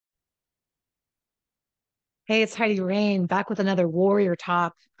Hey, it's Heidi Rain back with another warrior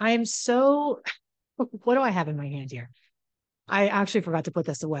talk. I am so, what do I have in my hand here? I actually forgot to put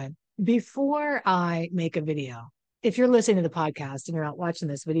this away. Before I make a video, if you're listening to the podcast and you're not watching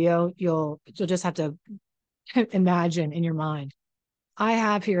this video, you'll just have to imagine in your mind. I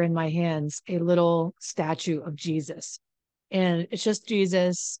have here in my hands a little statue of Jesus, and it's just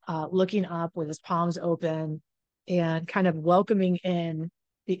Jesus looking up with his palms open and kind of welcoming in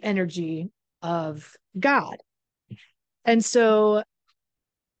the energy of God. And so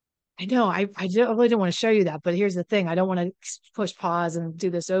I know really don't want to show you that, but here's the thing. I don't want to push pause and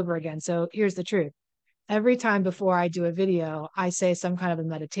do this over again. So here's the truth. Every time before I do a video, I say some kind of a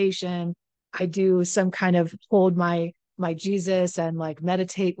meditation. I do some kind of hold my Jesus and like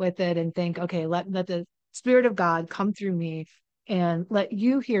meditate with it and think, okay, let the Spirit of God come through me and let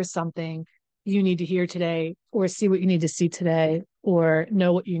you hear something you need to hear today, or see what you need to see today, or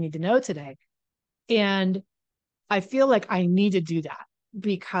know what you need to know today. And I feel like I need to do that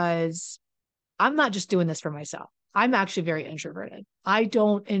because I'm not just doing this for myself. I'm actually very introverted. I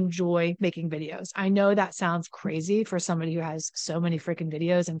don't enjoy making videos. I know that sounds crazy for somebody who has so many freaking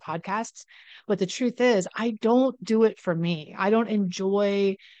videos and podcasts, but the truth is, I don't do it for me. I don't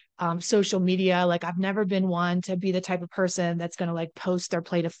enjoy social media. Like, I've never been one to be the type of person that's going to like post their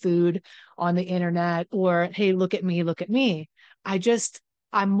plate of food on the internet or, hey, look at me, look at me. I just,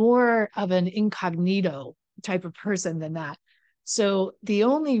 I'm more of an incognito type of person than that. So the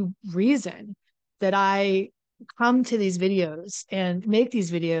only reason that I come to these videos and make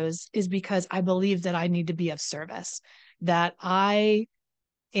these videos is because I believe that I need to be of service, that I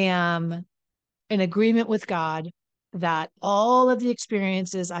am in agreement with God, that all of the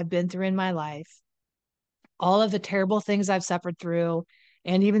experiences I've been through in my life, all of the terrible things I've suffered through,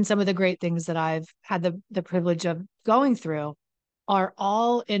 and even some of the great things that I've had the privilege of going through are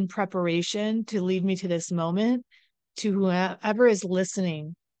all in preparation to lead me to this moment, to whoever is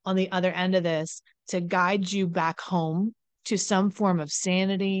listening on the other end of this, to guide you back home to some form of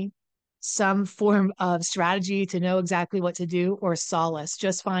sanity, some form of strategy to know exactly what to do, or solace,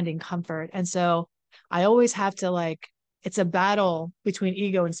 just finding comfort. And so I always have to like, it's a battle between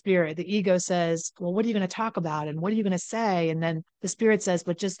ego and spirit. The ego says, well, what are you going to talk about? And what are you going to say? And then the spirit says,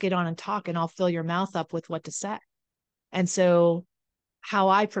 but just get on and talk and I'll fill your mouth up with what to say. And so how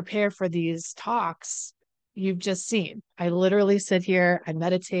I prepare for these talks, you've just seen. I literally sit here, I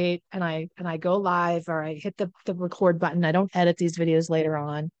meditate, and I go live, or I hit the record button. I don't edit these videos later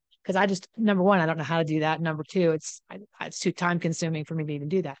on because I just, number one, I don't know how to do that. Number two, it's too time consuming for me to even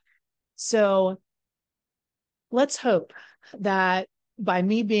do that. So let's hope that by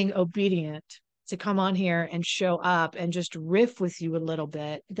me being obedient to come on here and show up and just riff with you a little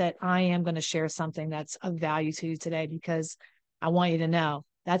bit, that I am going to share something that's of value to you today, because I want you to know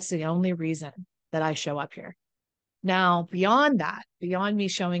that's the only reason that I show up here. Now, beyond that, beyond me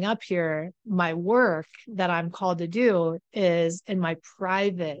showing up here, my work that I'm called to do is in my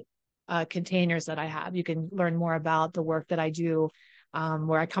private containers that I have. You can learn more about the work that I do,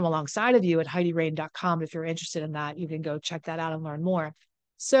 where I come alongside of you at HeidiRain.com. If you're interested in that, you can go check that out and learn more.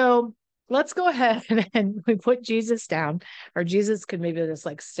 So let's go ahead and we put Jesus down, or Jesus could maybe just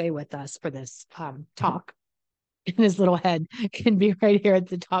like stay with us for this talk. In his little head can be right here at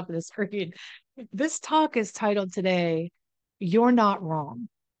the top of the screen. This talk is titled today, You're Not Wrong.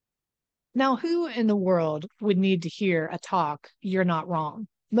 Now, who in the world would need to hear a talk, You're Not Wrong?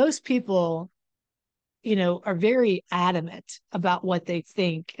 Most people, are very adamant about what they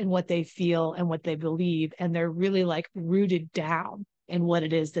think and what they feel and what they believe. And they're really like rooted down in what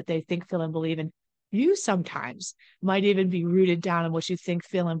it is that they think, feel, and believe. And you sometimes might even be rooted down in what you think,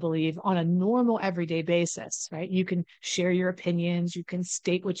 feel, and believe on a normal everyday basis, right? You can share your opinions, you can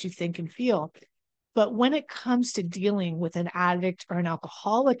state what you think and feel. But when it comes to dealing with an addict or an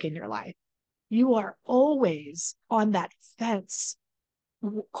alcoholic in your life, you are always on that fence,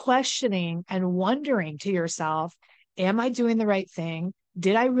 questioning and wondering to yourself, am I doing the right thing?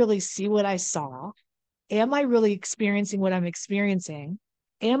 Did I really see what I saw? Am I really experiencing what I'm experiencing?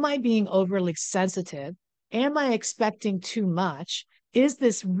 Am I being overly sensitive? Am I expecting too much? Is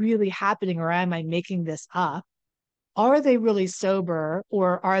this really happening, or am I making this up? Are they really sober,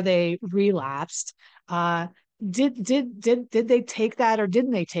 or are they relapsed? Did they take that, or didn't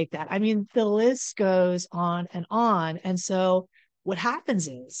they take that? I mean, the list goes on and on. And so what happens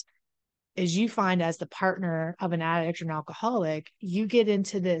is you find, as the partner of an addict or an alcoholic, you get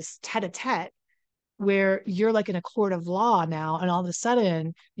into this tete-a-tete where you're like in a court of law now, and all of a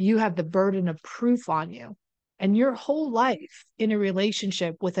sudden you have the burden of proof on you. And your whole life in a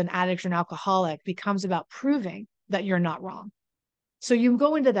relationship with an addict or an alcoholic becomes about proving that you're not wrong. So you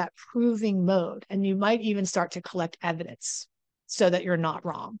go into that proving mode, and you might even start to collect evidence so that you're not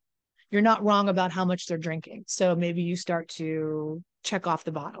wrong. You're not wrong about how much they're drinking. So maybe you start to check off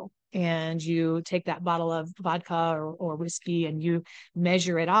the bottle, and you take that bottle of vodka or whiskey, and you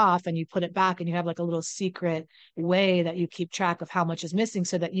measure it off, and you put it back, and you have like a little secret way that you keep track of how much is missing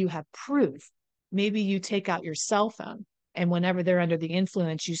so that you have proof. Maybe you take out your cell phone, and whenever they're under the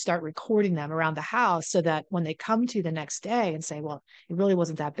influence, you start recording them around the house so that when they come to you the next day and say, well, it really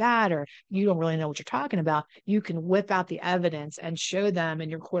wasn't that bad, or you don't really know what you're talking about, you can whip out the evidence and show them in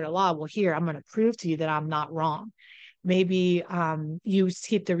your court of law, well, here, I'm going to prove to you that I'm not wrong. Maybe you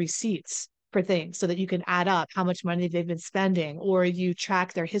keep the receipts for things so that you can add up how much money they've been spending, or you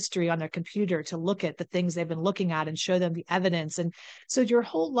track their history on their computer to look at the things they've been looking at and show them the evidence. And so your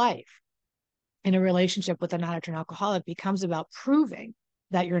whole life in a relationship with an addict or an alcoholic becomes about proving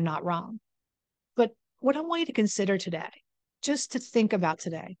that you're not wrong. But what I want you to consider today, just to think about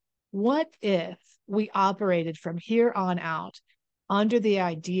today, what if we operated from here on out under the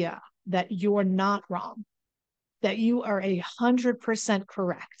idea that you're not wrong, that you are 100%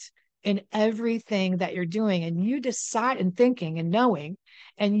 correct in everything that you're doing, and you decide and thinking and knowing,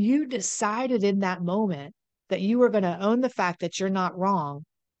 and you decided in that moment that you were going to own the fact that you're not wrong?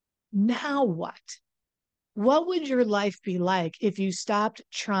 Now what? What would your life be like if you stopped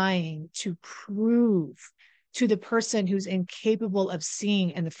trying to prove to the person who's incapable of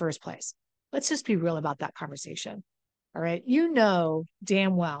seeing in the first place? Let's just be real about that conversation. All right. You know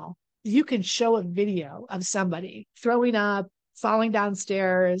damn well you can show a video of somebody throwing up, falling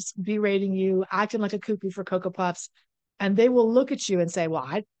downstairs, berating you, acting like a cuckoo for Cocoa Puffs, and they will look at you and say, well,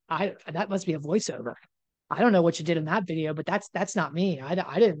 I that must be a voiceover. I don't know what you did in that video, but that's not me. I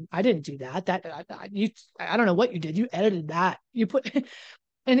didn't do that. I don't know what you did. You edited that. You put,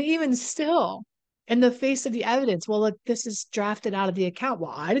 and even still, in the face of the evidence, well, look, this is drafted out of the account.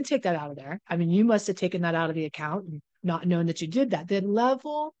 Well, I didn't take that out of there. I mean, you must have taken that out of the account and not known that you did that. The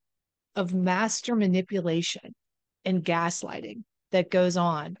level of master manipulation and gaslighting that goes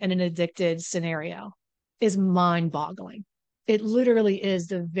on in an addicted scenario is mind-boggling. It literally is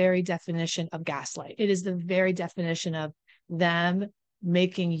the very definition of gaslight. It is the very definition of them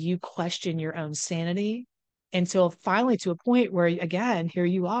making you question your own sanity until finally to a point where, again, here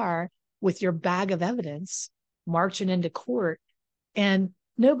you are with your bag of evidence marching into court, and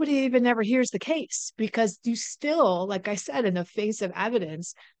nobody even ever hears the case because you still, like I said, in the face of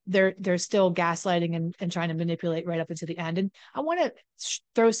evidence, they're still gaslighting and trying to manipulate right up into the end. And I want to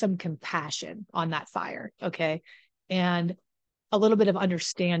throw some compassion on that fire, okay? And a little bit of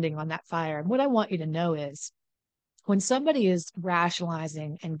understanding on that fire. And what I want you to know is when somebody is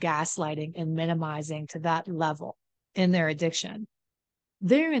rationalizing and gaslighting and minimizing to that level in their addiction,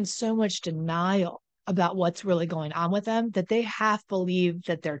 they're in so much denial about what's really going on with them that they half believe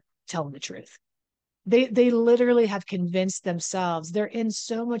that they're telling the truth. They literally have convinced themselves. They're in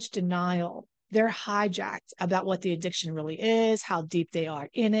so much denial. They're hijacked about what the addiction really is, how deep they are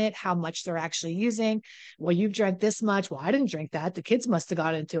in it, how much they're actually using. Well, you've drank this much. Well, I didn't drink that. The kids must have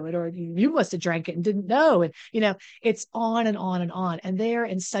got into it, or you must have drank it and didn't know. And, it's on and on and on. And they're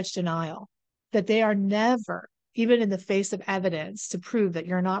in such denial that they are never, even in the face of evidence to prove that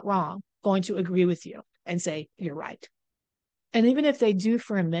you're not wrong, going to agree with you and say, you're right. And even if they do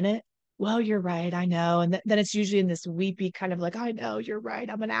for a minute, well, you're right, I know. And then it's usually in this weepy kind of like, I know, you're right,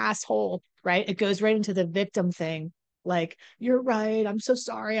 I'm an asshole, right? It goes right into the victim thing. Like, you're right, I'm so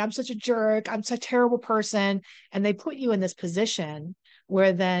sorry, I'm such a jerk, I'm such a terrible person. And they put you in this position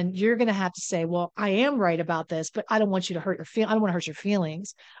where then you're going to have to say, well, I am right about this, but I don't want you to hurt I don't want to hurt your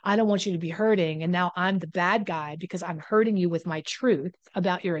feelings. I don't want you to be hurting. And now I'm the bad guy because I'm hurting you with my truth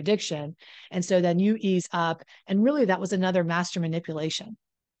about your addiction. And so then you ease up. And really, that was another master manipulation.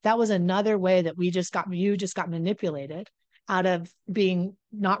 That was another way that you just got manipulated out of being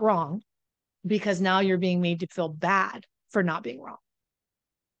not wrong, because now you're being made to feel bad for not being wrong.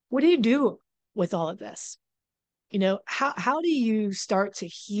 What do you do with all of this? How do you start to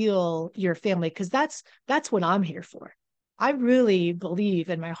heal your family? Because that's what I'm here for. I really believe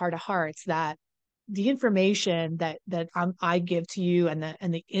in my heart of hearts that the information that I give to you, and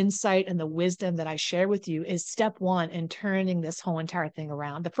the insight and the wisdom that I share with you is step one in turning this whole entire thing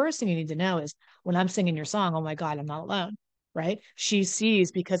around. The first thing you need to know is when I'm singing your song, oh my God, I'm not alone, right? She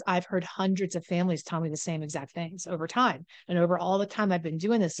sees, because I've heard hundreds of families tell me the same exact things over time. And over all the time I've been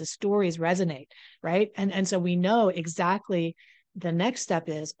doing this, the stories resonate, right? And so we know exactly the next step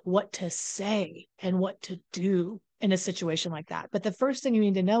is what to say and what to do in a situation like that. But the first thing you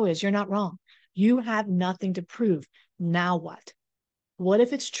need to know is you're not wrong. You have nothing to prove. Now what? What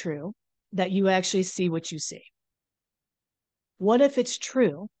if it's true that you actually see what you see? What if it's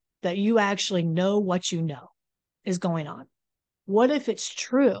true that you actually know what you know is going on? What if it's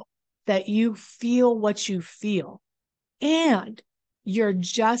true that you feel what you feel and you're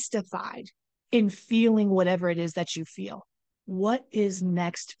justified in feeling whatever it is that you feel? What is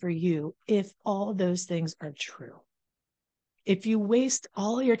next for you if all those things are true? If you waste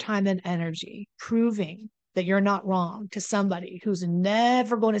all your time and energy proving that you're not wrong to somebody who's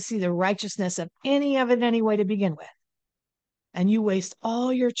never going to see the righteousness of any of it anyway to begin with, and you waste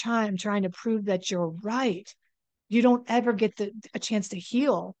all your time trying to prove that you're right, you don't ever get a chance to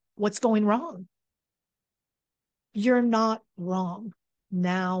heal what's going wrong. You're not wrong.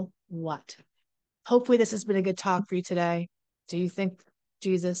 Now what? Hopefully, this has been a good talk for you today. Do you think,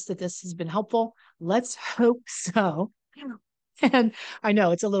 Jesus, that this has been helpful? Let's hope so. And I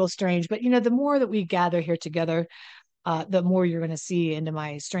know it's a little strange, but the more that we gather here together, the more you're going to see into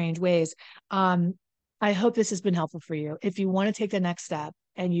my strange ways. I hope this has been helpful for you. If you want to take the next step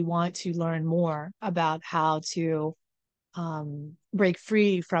and you want to learn more about how to break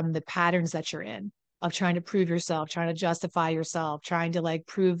free from the patterns that you're in of trying to prove yourself, trying to justify yourself, trying to like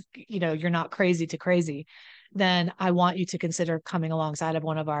prove, you're not crazy to crazy, then I want you to consider coming alongside of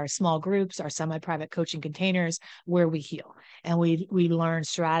one of our small groups, our semi-private coaching containers, where we heal and we learn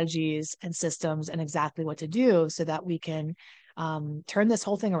strategies and systems and exactly what to do so that we can turn this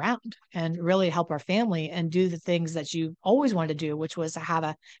whole thing around and really help our family and do the things that you always wanted to do, which was to have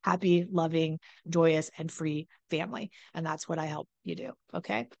a happy, loving, joyous, and free family. And that's what I help you do.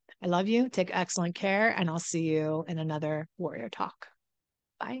 Okay. I love you. Take excellent care, and I'll see you in another Warrior Talk.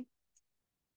 Bye.